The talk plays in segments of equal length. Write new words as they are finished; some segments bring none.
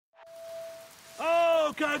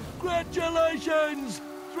Well, congratulations!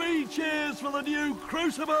 3 cheers for the new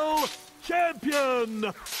Crucible champion!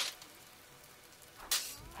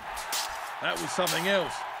 That was something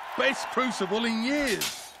else. Best Crucible in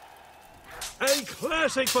years. A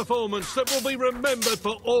classic performance that will be remembered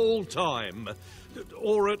for all time.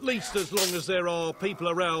 Or at least as long as there are people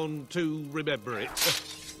around to remember it.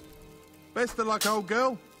 Best of luck, old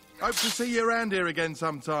girl. Hope to see you around here again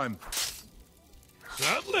sometime.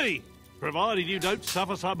 Certainly, provided you don't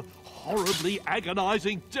suffer some horribly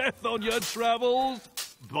agonising death on your travels.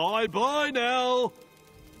 Bye-bye now.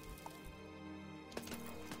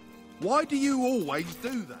 Why do you always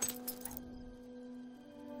do that?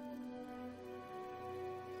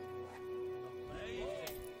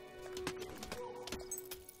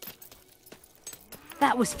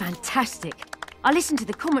 That was fantastic. I listened to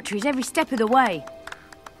the commentaries every step of the way.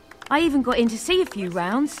 I even got in to see a few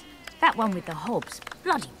rounds. That one with the Hobbs,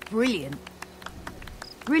 bloody brilliant.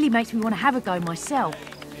 Really makes me want to have a go myself.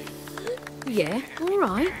 Yeah, all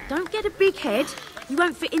right. Don't get a big head. You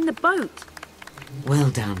won't fit in the boat. Well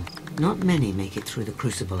done. Not many make it through the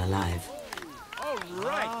Crucible alive. All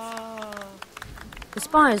right. The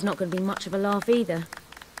Spire's not going to be much of a laugh either.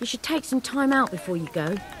 You should take some time out before you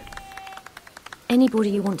go. Anybody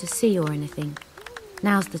you want to see or anything,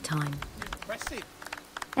 now's the time. Impressive.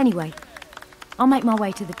 Anyway, I'll make my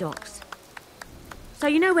way to the docks. So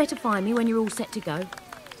you know where to find me when you're all set to go?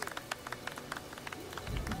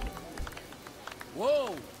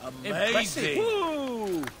 Whoa, amazing.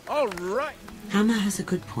 Whoa, all right. Hammer has a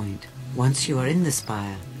good point. Once you are in the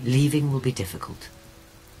Spire, leaving will be difficult.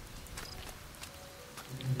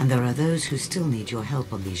 And there are those who still need your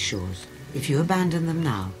help on these shores. If you abandon them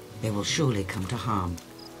now, they will surely come to harm.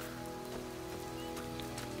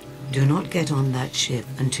 Do not get on that ship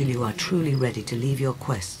until you are truly ready to leave your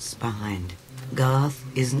quests behind. Garth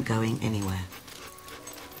isn't going anywhere.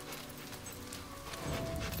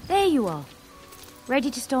 There you are.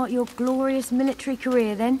 Ready to start your glorious military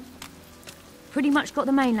career then? Pretty much got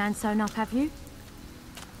the mainland sewn up, have you?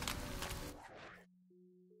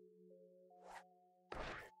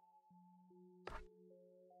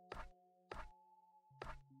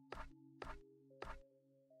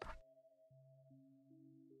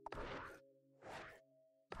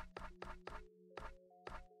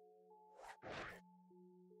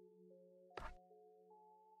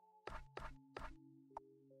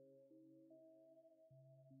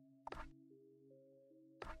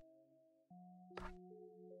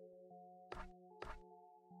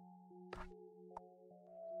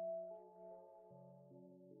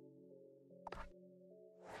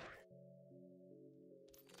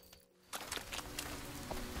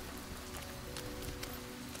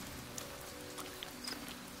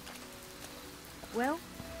 Well,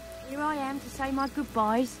 here I am to say my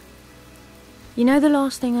goodbyes. You know the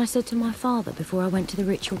last thing I said to my father before I went to the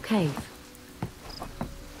ritual cave?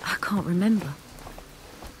 I can't remember.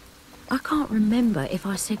 I can't remember if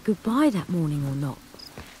I said goodbye that morning or not.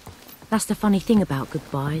 That's the funny thing about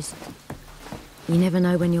goodbyes. You never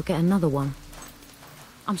know when you'll get another one.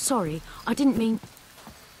 I'm sorry, I didn't mean...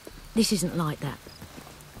 This isn't like that.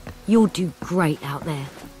 You'll do great out there.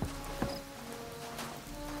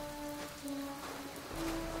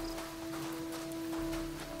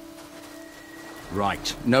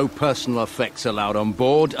 Right, no personal effects allowed on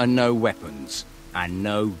board, and no weapons. And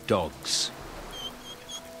no dogs.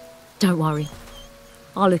 Don't worry.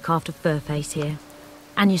 I'll look after Furface here.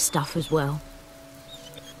 And your stuff as well.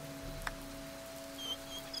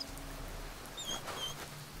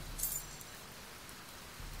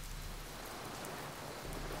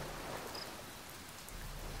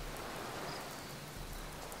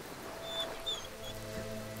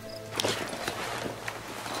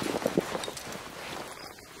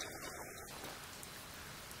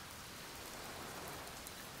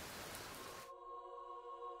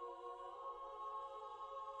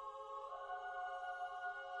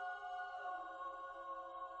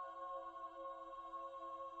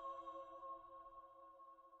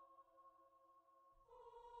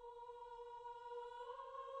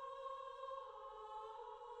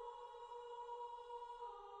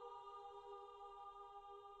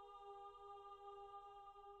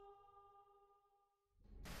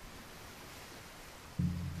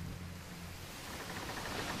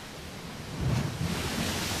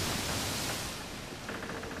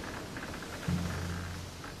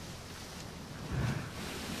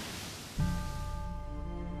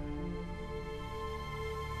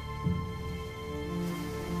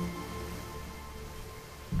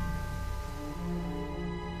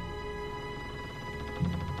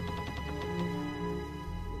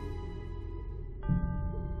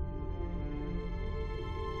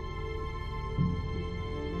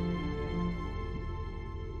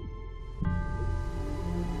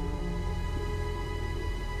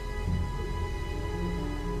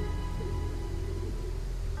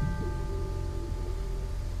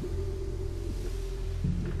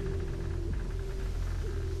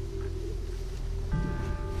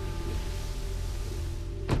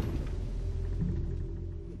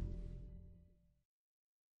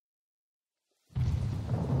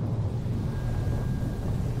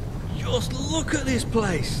 Just look at this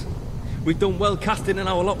place. We've done well casting in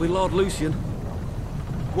our lot with Lord Lucian.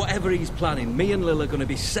 Whatever he's planning, me and Lil are gonna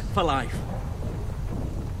be set for life.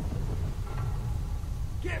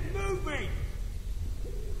 Get moving!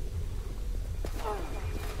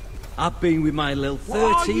 I've been with my Lil 13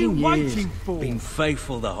 What are you years. waiting for? Been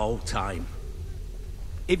faithful the whole time.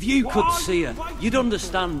 If you could see her, you'd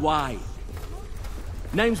understand why.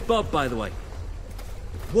 Name's Bob, by the way.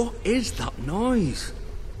 What is that noise?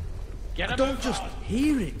 I don't just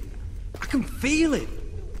hear it. I can feel it.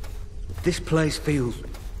 This place feels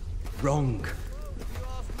wrong.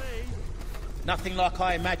 Nothing like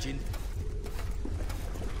I imagined.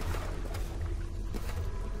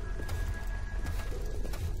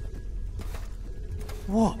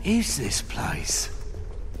 What is this place?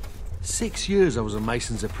 6 years I was a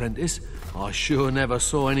mason's apprentice. I sure never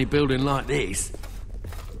saw any building like this.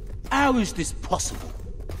 How is this possible?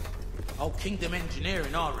 Old Kingdom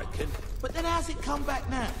engineering, I reckon. But then how's it come back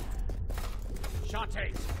now? Shut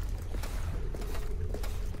it!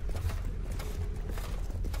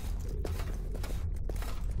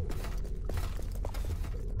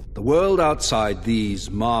 The world outside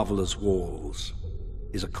these marvelous walls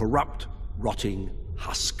is a corrupt, rotting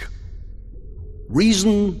husk.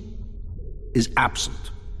 Reason is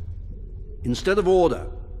absent. Instead of order,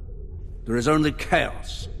 there is only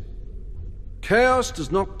chaos. Chaos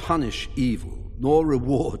does not punish evil, nor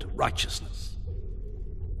reward righteousness.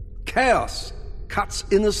 Chaos cuts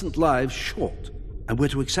innocent lives short, and we're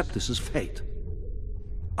to accept this as fate.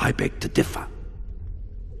 I beg to differ.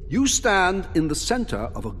 You stand in the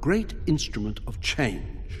center of a great instrument of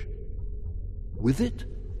change. With it,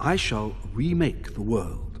 I shall remake the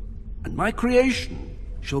world, and my creation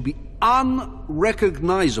shall be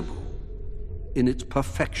unrecognizable in its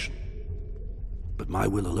perfection. But my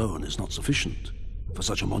will alone is not sufficient for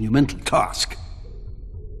such a monumental task.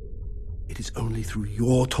 It is only through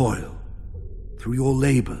your toil, through your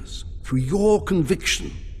labors, through your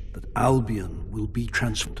conviction that Albion will be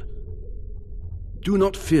transformed. Do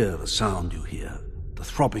not fear the sound you hear, the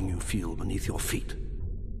throbbing you feel beneath your feet.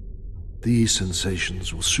 These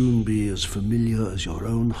sensations will soon be as familiar as your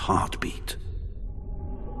own heartbeat.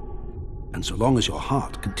 And so long as your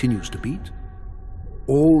heart continues to beat,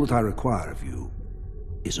 all that I require of you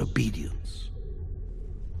is obedience.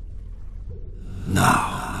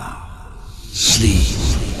 Now, sleep.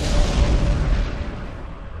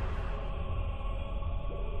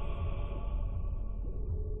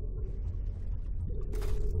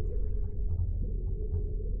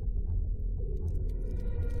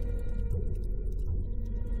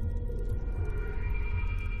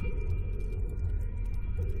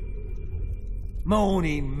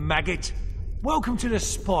 Morning, maggot. Welcome to the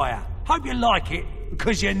Spire. Hope you like it,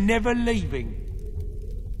 because you're never leaving.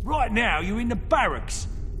 Right now, you're in the barracks.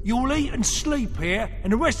 You'll eat and sleep here,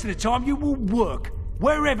 and the rest of the time you will work,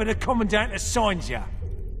 wherever the Commandant assigns you.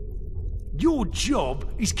 Your job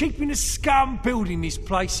is keeping the scum building this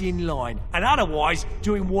place in line, and otherwise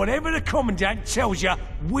doing whatever the Commandant tells you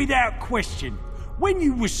without question. When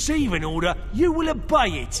you receive an order, you will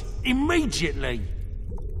obey it, immediately.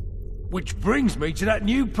 Which brings me to that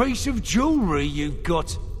new piece of jewellery you've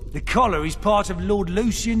got. The collar is part of Lord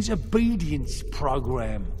Lucian's obedience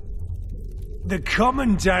program. The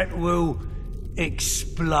Commandant will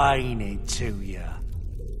explain it to you.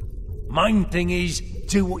 Main thing is,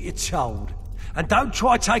 do what you're told. And don't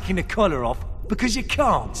try taking the collar off, because you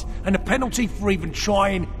can't. And the penalty for even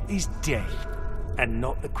trying is death. And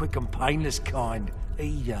not the quick and painless kind,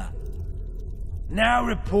 either. Now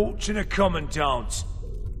report to the Commandant.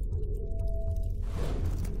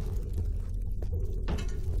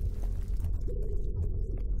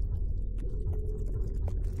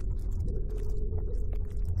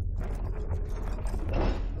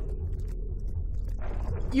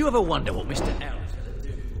 You ever wonder what Mr. L is gonna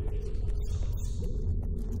do?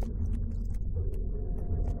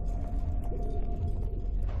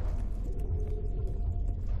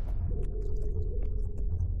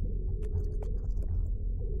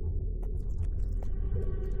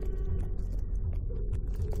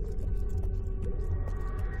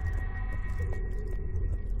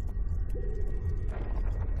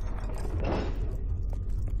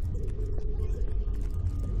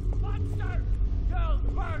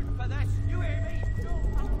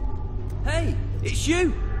 Hey, it's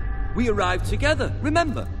you! We arrived together,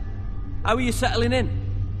 remember? How are you settling in?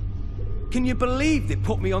 Can you believe they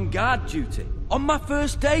put me on guard duty? On my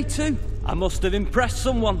first day too? I must have impressed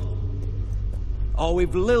someone. Oh,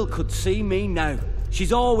 if Lil could see me now.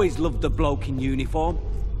 She's always loved the bloke in uniform.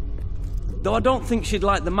 Though I don't think she'd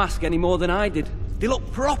like the mask any more than I did. They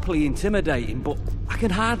look properly intimidating, but I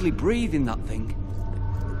can hardly breathe in that thing.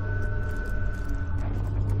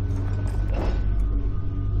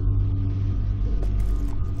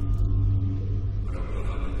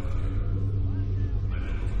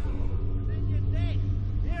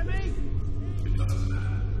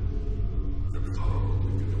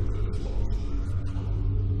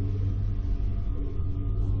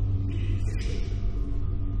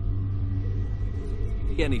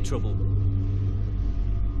 Any trouble?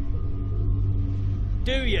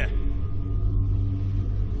 Do you?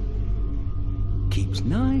 Keeps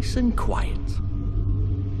nice and quiet.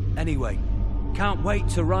 Anyway, can't wait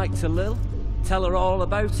to write to Lil, tell her all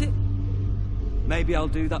about it. Maybe I'll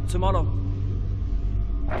do that tomorrow.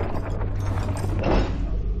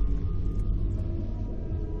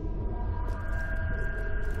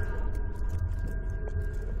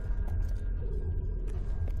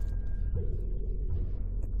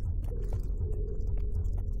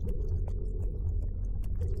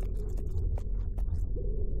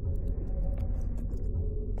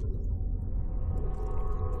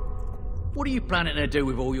 What are you planning to do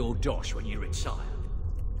with all your dosh when you retire?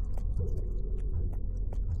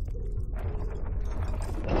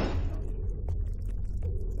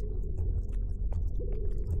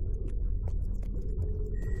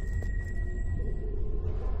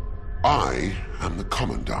 I am the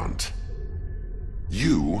Commandant.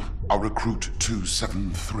 You are Recruit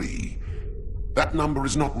 273. That number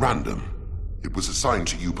is not random. It was assigned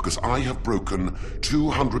to you because I have broken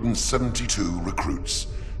 272 recruits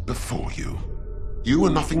before you. You are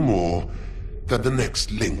nothing more than the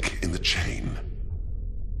next link in the chain.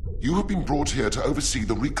 You have been brought here to oversee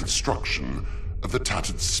the reconstruction of the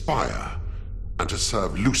tattered spire and to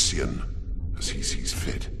serve Lucian as he sees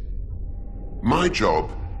fit. My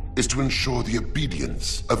job is to ensure the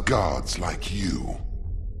obedience of guards like you.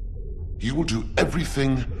 You will do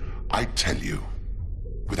everything I tell you,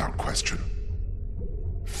 without question.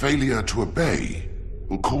 Failure to obey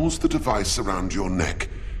will cause the device around your neck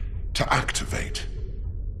to activate.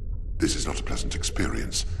 This is not a pleasant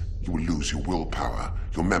experience. You will lose your willpower,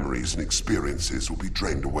 your memories and experiences will be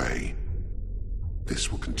drained away. This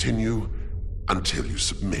will continue until you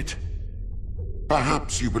submit.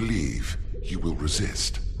 Perhaps you believe you will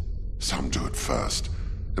resist. Some do at first,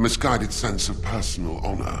 a misguided sense of personal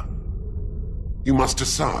honor. You must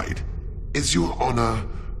decide, is your honor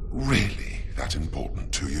really that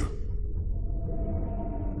important to you?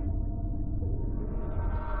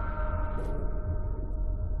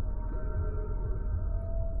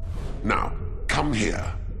 Now, come here.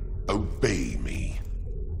 Obey me.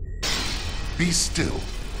 Be still.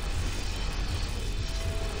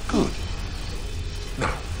 Good.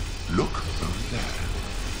 Now, look over there.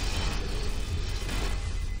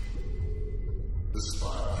 The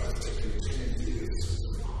spire has taken 10 years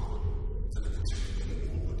and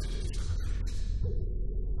continuing forward.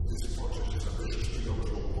 This project is ambitious beyond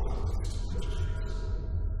your wildest imaginations.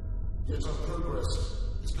 Yet our progress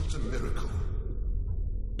is not a miracle.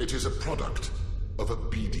 It is a product of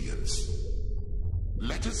obedience.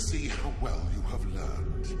 Let us see how well you have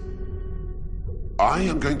learned. I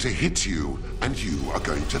am going to hit you, and you are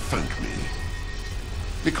going to thank me.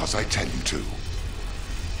 Because I tell you to.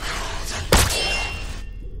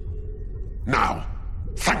 Now,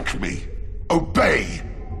 thank me. Obey!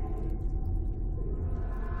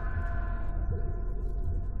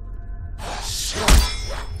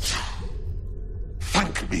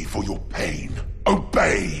 Thank me for your pain.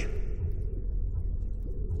 Obey!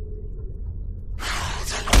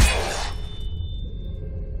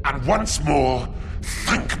 And once more,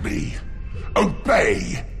 thank me.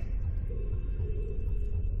 Obey!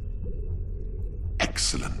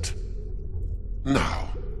 Excellent. Now,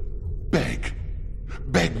 beg.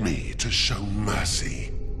 Beg me to show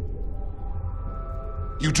mercy.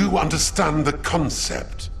 You do understand the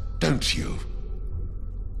concept, don't you?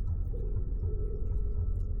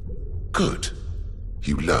 Good.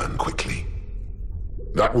 You learn quickly.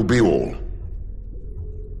 That will be all.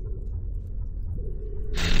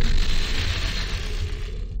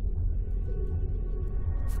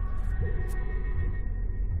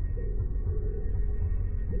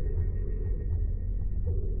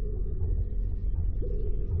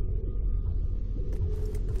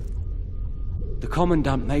 The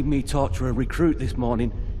Commandant made me torture a recruit this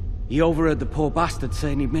morning. He overheard the poor bastard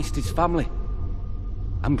saying he missed his family.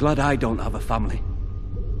 I'm glad I don't have a family.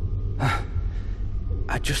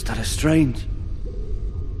 I just had a strange...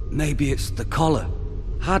 Maybe it's the collar.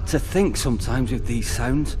 Hard to think sometimes with these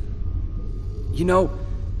sounds. You know,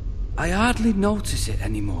 I hardly notice it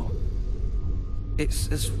anymore.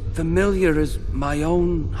 It's as familiar as my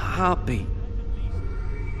own heartbeat.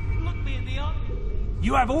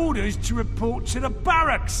 You have orders to report to the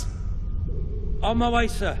barracks. On my way,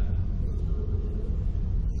 sir.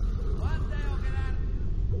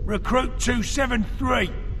 Recruit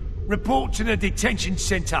 273. Report to the detention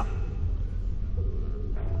center.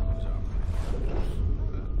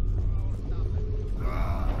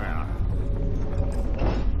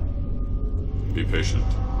 Be patient.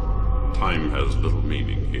 Time has little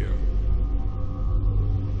meaning here.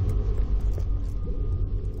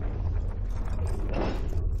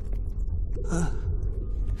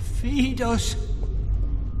 Feed us.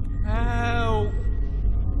 Help.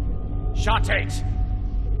 Shut it!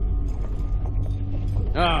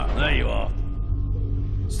 Ah, there you are.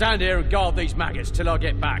 Stand here and guard these maggots till I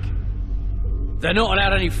get back. They're not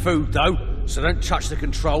allowed any food, though, so don't touch the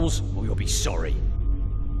controls or you'll be sorry.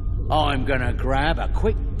 I'm gonna grab a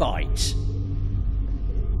quick bite.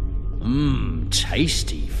 Mmm,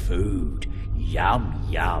 tasty food. Yum,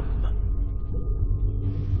 yum.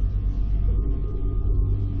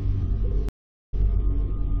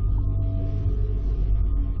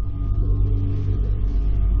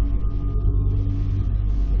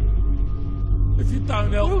 If you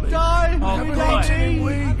don't help We'll me, die. I'll We'll die. die in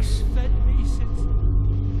weeks. Fed me since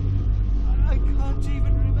I can't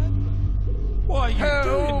even remember. Why are you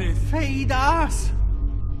doing this? Feed us.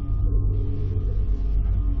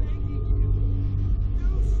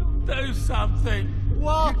 Do something.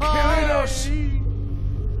 Why? You're killing us.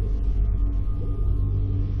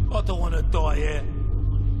 I don't want to die here.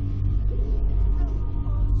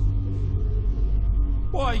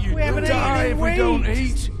 Why are you doing this? Die if we don't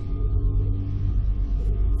eat.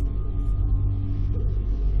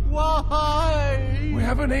 Why? We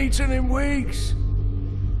haven't eaten in weeks.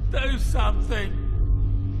 Do something.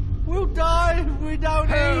 We'll die if we don't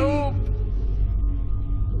eat.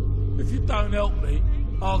 If you don't help me,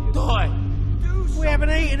 I'll die. We haven't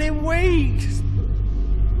eaten in weeks.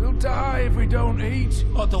 We'll die if we don't eat.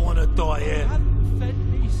 I don't want to die here.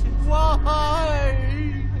 Why?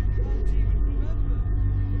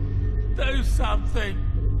 Do something.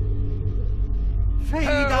 Feed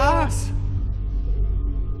us.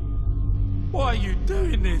 Why are you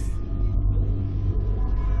doing this?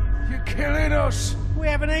 You're killing us. We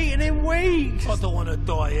haven't eaten in weeks. I don't want to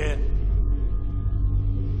die here.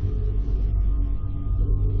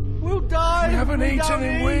 We'll die. We haven't eaten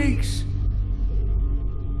in weeks.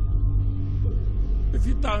 If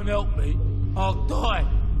you don't help me, I'll die.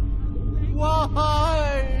 Why?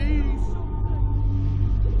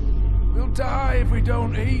 We'll die if we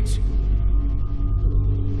don't eat.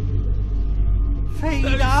 Feed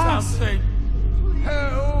Do us. something.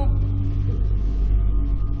 Help.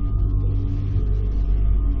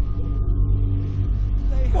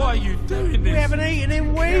 Why are you doing this? We haven't eaten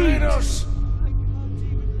in weeks. Killing us.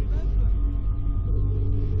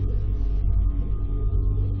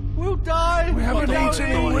 We'll die. We haven't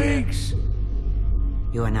eaten in weeks.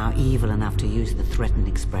 You are now evil enough to use the threatened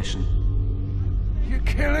expression. You're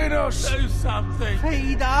killing us. Do something.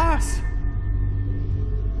 Feed us.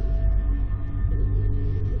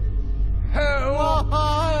 Help.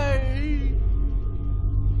 Why?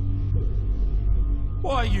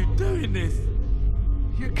 Why are you doing this?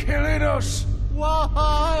 You're killing us.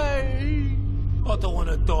 Why? I don't want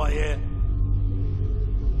to die here.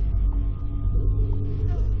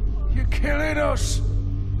 You're killing us.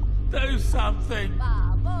 Do something.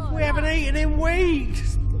 We haven't eaten in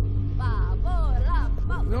weeks.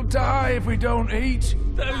 We'll die if we don't eat.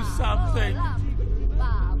 Do something.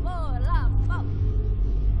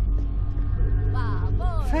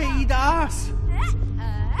 Feed us.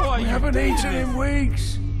 Why We you haven't doing eaten this? in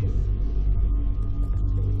weeks.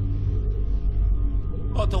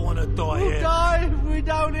 I don't want to die We'll here. die if we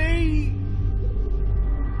don't eat.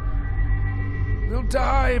 We'll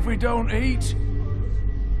die if we don't eat.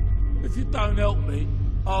 If you don't help me,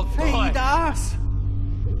 I'll Feed die. us.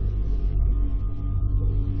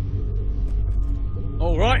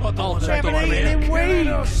 All right, I don't I'll want to take Haven't die eaten here. in Killing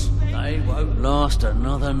weeks. They won't last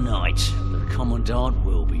another night. The Commandant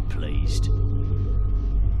will be pleased.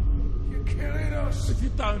 You're killing us. If you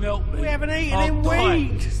don't help me, We haven't eaten I'll in die.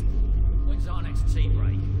 weeks. When's our next tea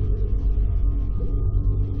break?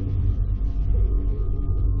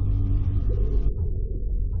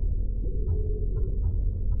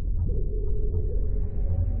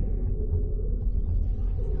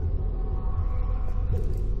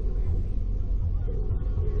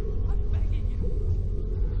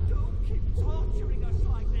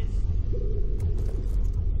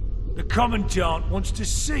 The Commandant wants to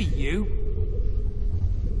see you.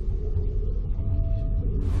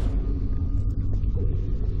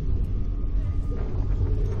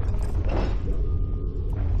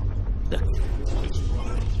 Don't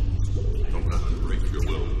let them break your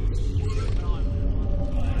will.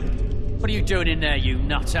 What are you doing in there, you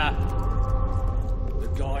nutter? The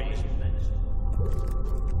guy is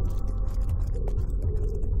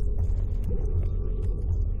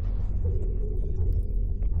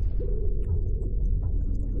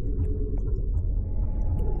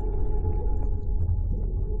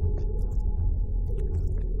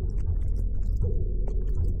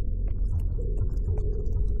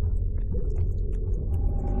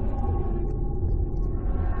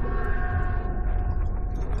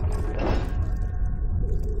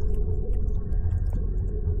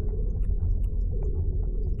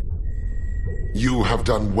You have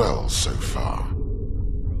done well so far.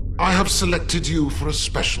 I have selected you for a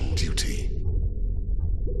special duty.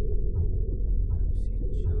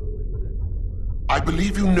 I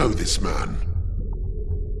believe you know this man.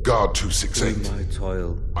 Guard 268. Through my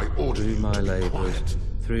toil, I order through you my to be labours, quiet.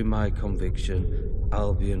 through my conviction,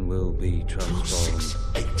 Albion will be transformed.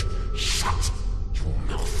 268. Shut your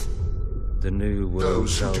mouth. The new world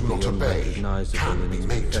Those who shall do be not obey unrecognisable can in be its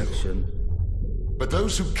made to. perfection. But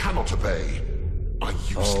those who cannot obey are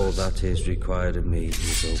useless. All that is required of me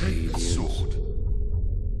is Take the obedience. sword.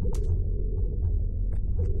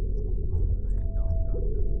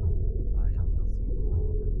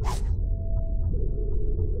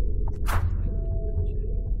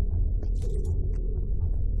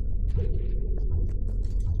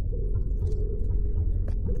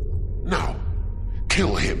 Now,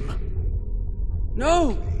 kill him.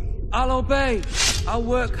 No! I'll obey. I'll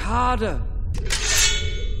work harder.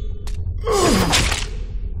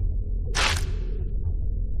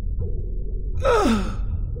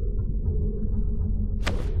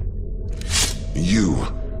 You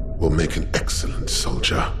will make an excellent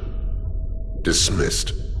soldier.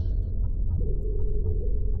 Dismissed.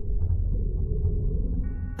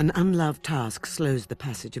 An unloved task slows the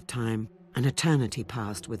passage of time. An eternity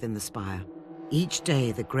passed within the spire. Each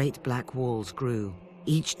day the great black walls grew.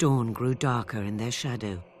 Each dawn grew darker in their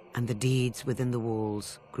shadow, and the deeds within the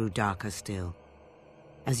walls grew darker still.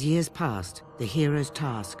 As years passed, the hero's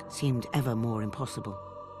task seemed ever more impossible.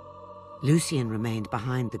 Lucien remained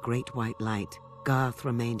behind the great white light, Garth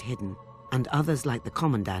remained hidden, and others like the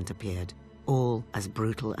Commandant appeared, all as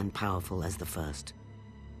brutal and powerful as the first.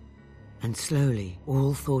 And slowly,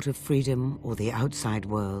 all thought of freedom or the outside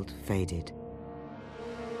world faded.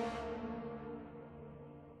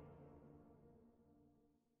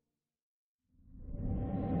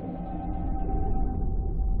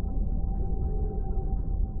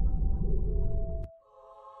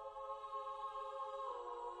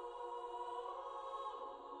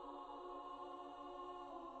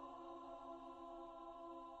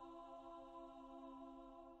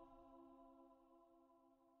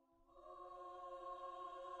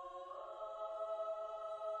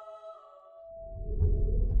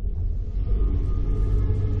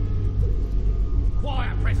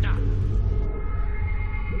 quiet, prisoner!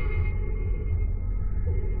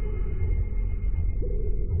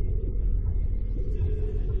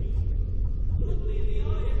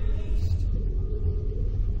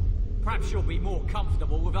 Perhaps you'll be more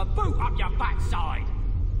comfortable with a boot up your backside.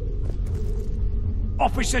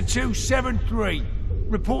 Officer 273,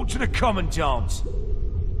 report to the Commandant.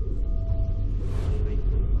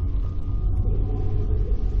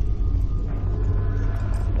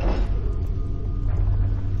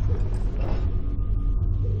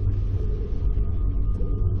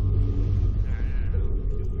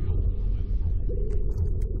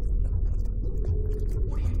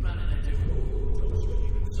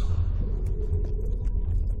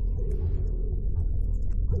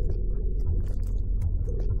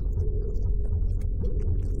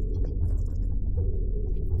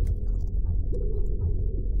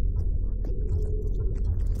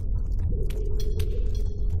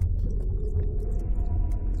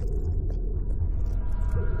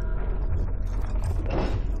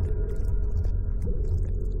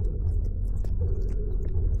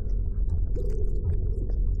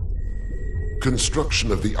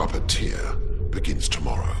 Construction of the upper tier begins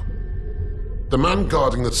tomorrow. The man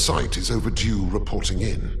guarding the site is overdue reporting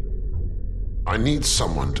in. I need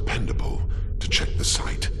someone dependable to check the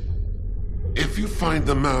site. If you find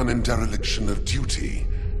the man in dereliction of duty,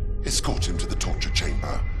 escort him to the torture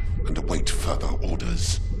chamber and await further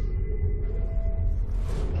orders.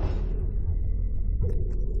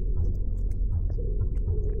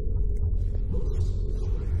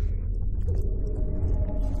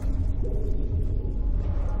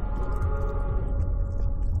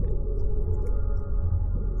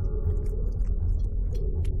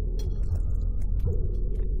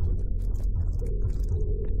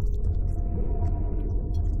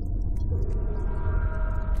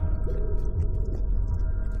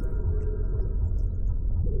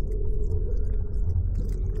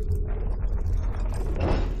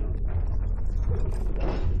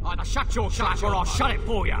 Shut your trap or I'll shut it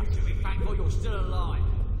for you. Be thankful you're still alive.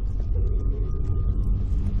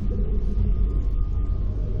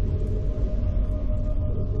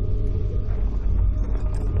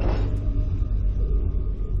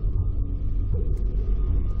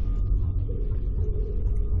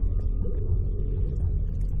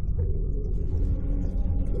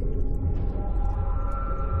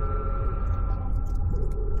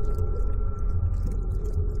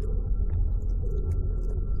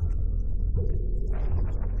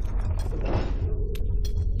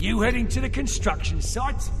 You heading to the construction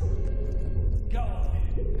site? Go on.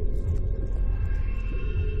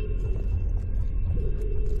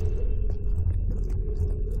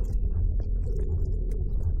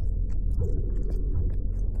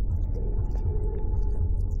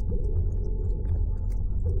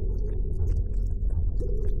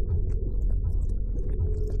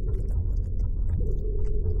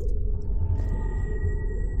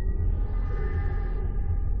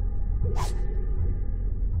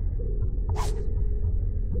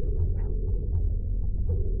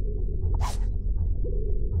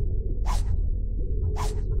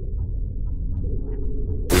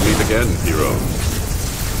 Again, hero.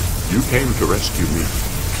 You came to rescue me.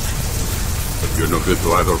 But you're no good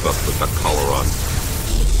to either of us with that collar on.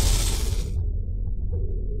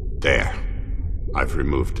 There. I've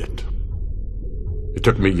removed it. It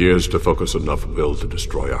took me years to focus enough will to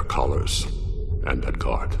destroy our collars and that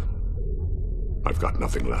guard. I've got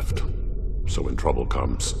nothing left. So when trouble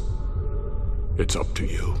comes, it's up to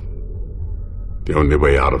you. The only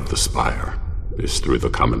way out of the spire is through the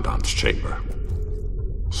Commandant's chamber.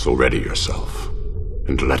 So ready yourself,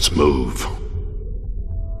 and let's move.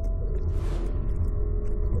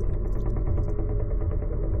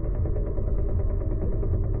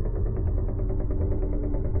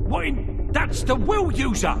 What in... That's the will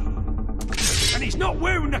user! And he's not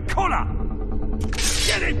wearing the collar!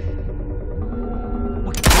 Get him!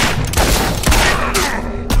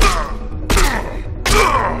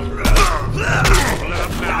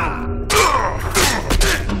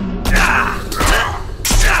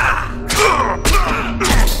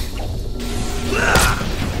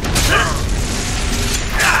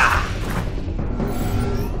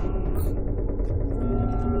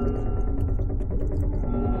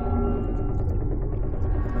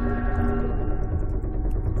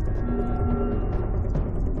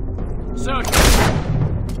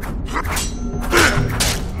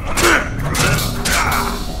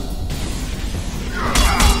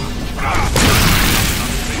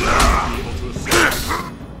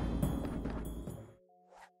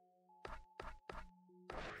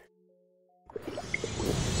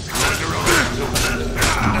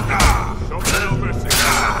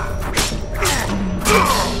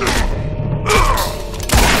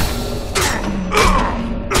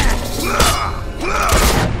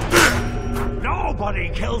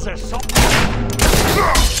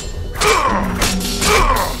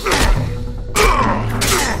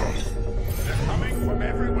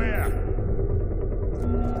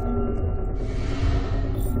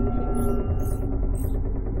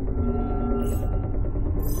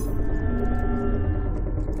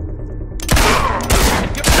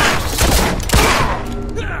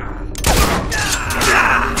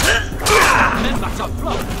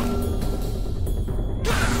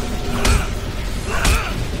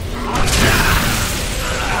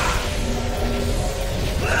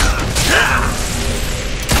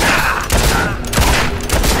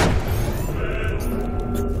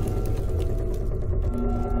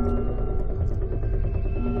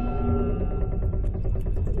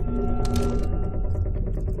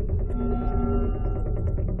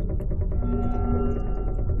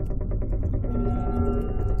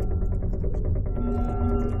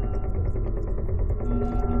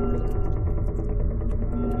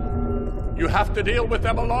 You have to deal with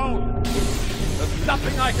them alone. There's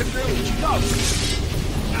nothing I can do. No.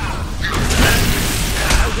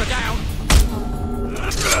 Over down.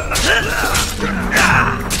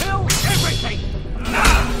 Kill everything.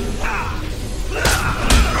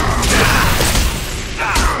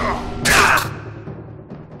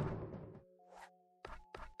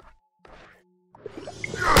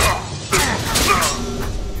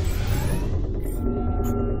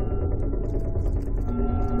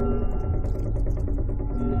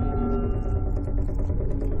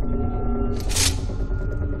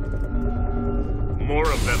 More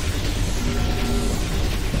of them.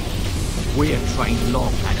 We're trained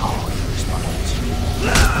long and hard for this moment.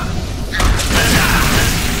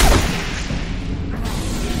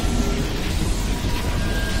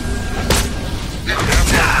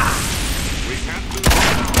 We can't do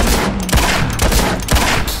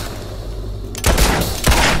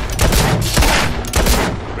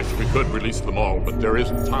could release them all, but there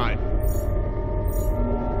isn't time.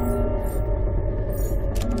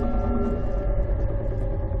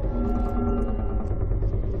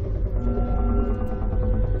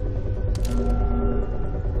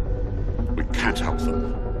 We can't help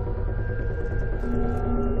them.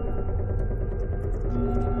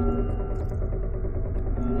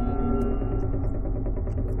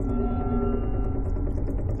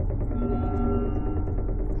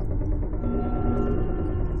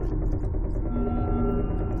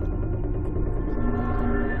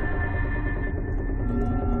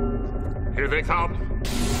 Here they come.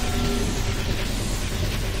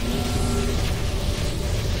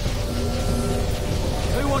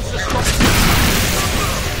 Who wants to stop?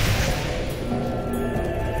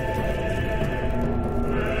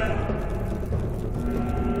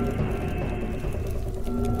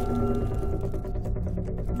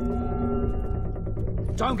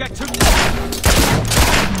 Don't get too...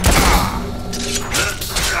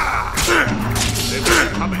 They will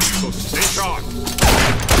be coming, so stay sharp.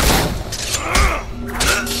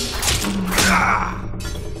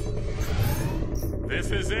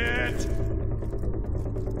 This is it!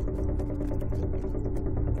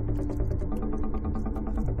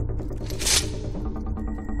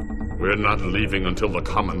 We're not leaving until the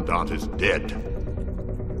Commandant is dead.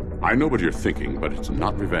 I know what you're thinking, but it's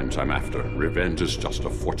not revenge I'm after. Revenge is just a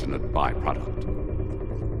fortunate byproduct.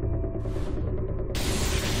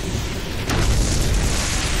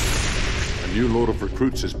 A new load of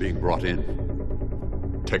recruits is being brought in.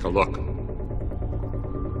 Take a look.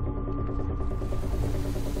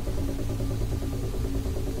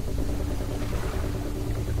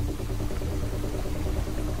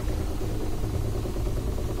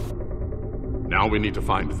 Now we need to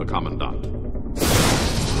find the Commandant.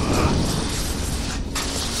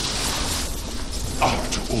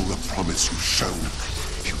 After all the promise you've shown,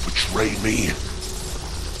 you betray me.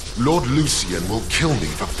 Lord Lucien will kill me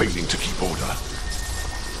for failing to keep order.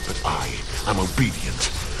 But I am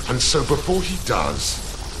obedient, and so before he does,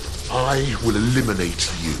 I will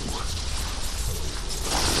eliminate you.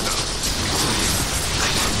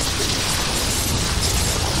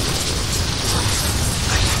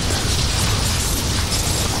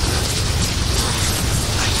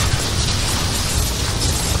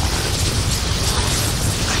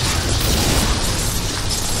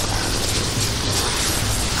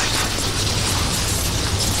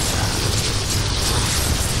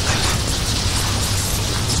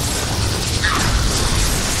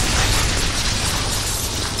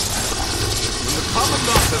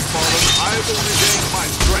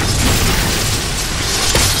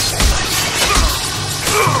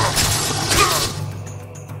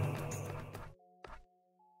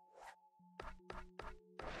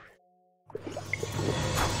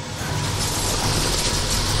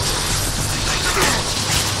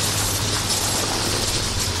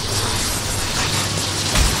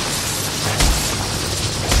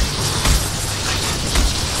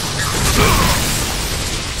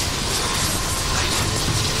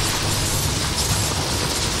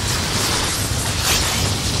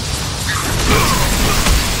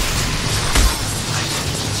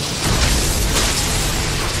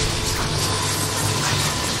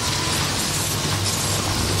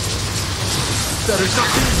 There is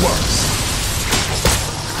nothing worse.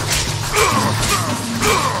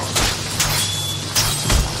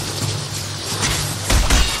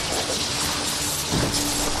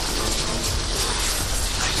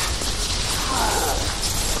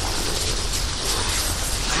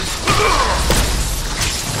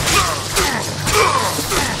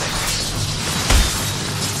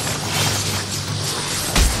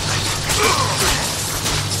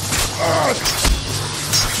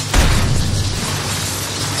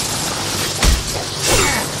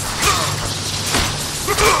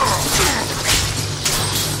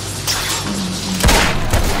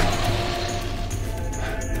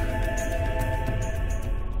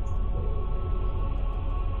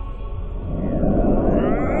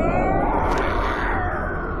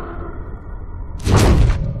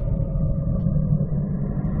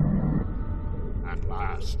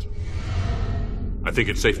 I think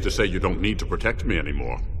it's safe to say you don't need to protect me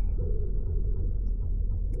anymore.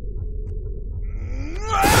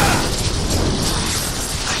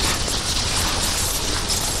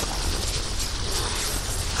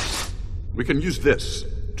 We can use this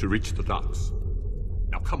to reach the docks.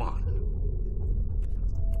 Now come on.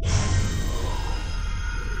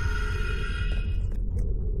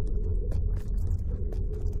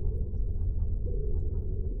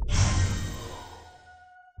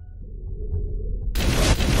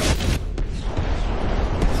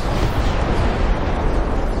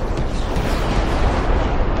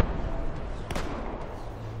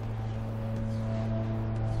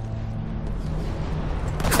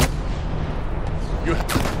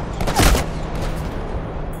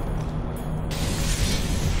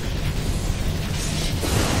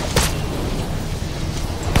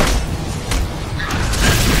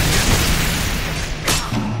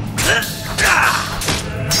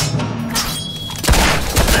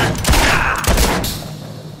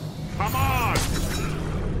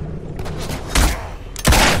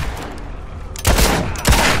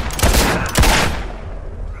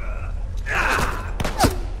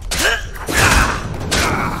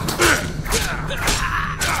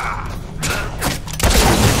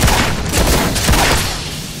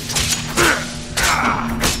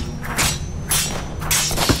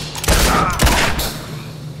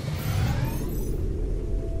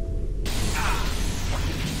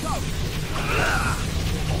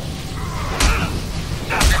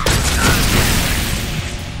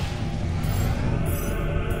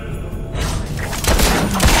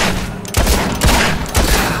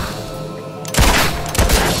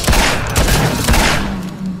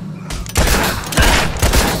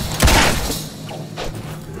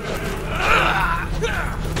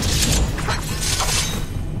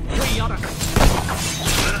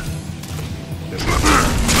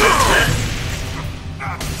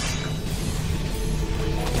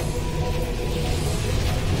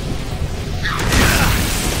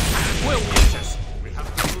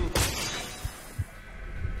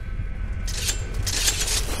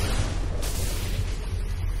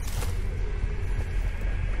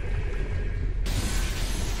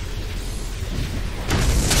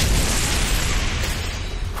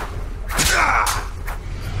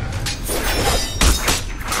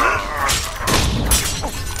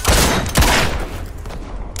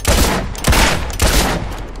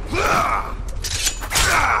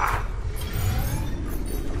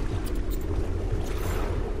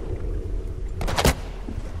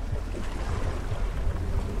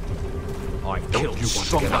 You want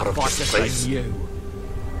to get out of this place? You.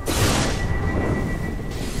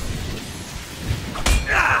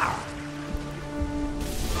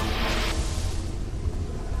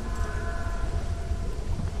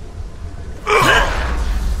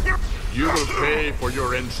 You will pay for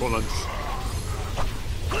your insolence.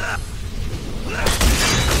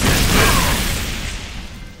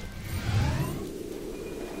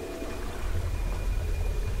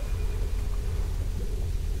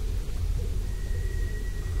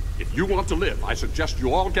 If you want to live, I suggest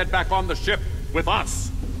you all get back on the ship with us.